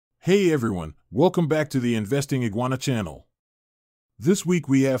Hey everyone, welcome back to the Investing Iguana channel. This week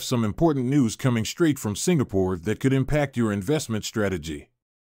we have some important news coming straight from Singapore that could impact your investment strategy.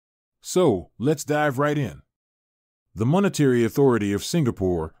 So, let's dive right in. The Monetary Authority of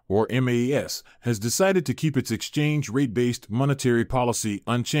Singapore, or MAS, has decided to keep its exchange rate-based monetary policy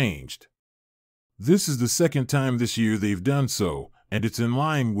unchanged. This is the second time this year they've done so, and it's in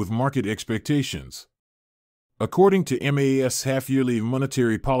line with market expectations. According to MAS' half-yearly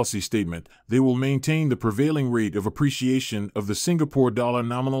monetary policy statement, they will maintain the prevailing rate of appreciation of the Singapore dollar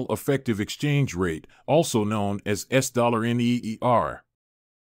nominal effective exchange rate, also known as $NEER.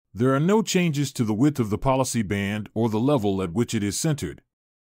 There are no changes to the width of the policy band or the level at which it is centered.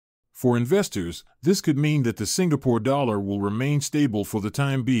 For investors, this could mean that the Singapore dollar will remain stable for the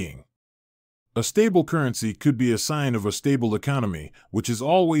time being. A stable currency could be a sign of a stable economy, which is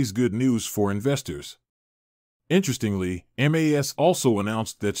always good news for investors. Interestingly, MAS also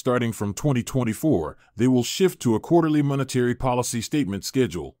announced that starting from 2024, they will shift to a quarterly monetary policy statement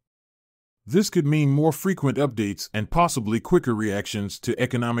schedule. This could mean more frequent updates and possibly quicker reactions to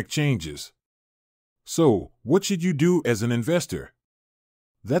economic changes. So, what should you do as an investor?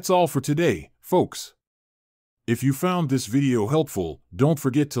 That's all for today, folks. If you found this video helpful, don't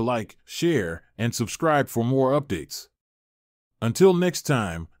forget to like, share, and subscribe for more updates. Until next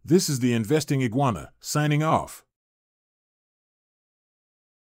time, this is the Investing Iguana, signing off.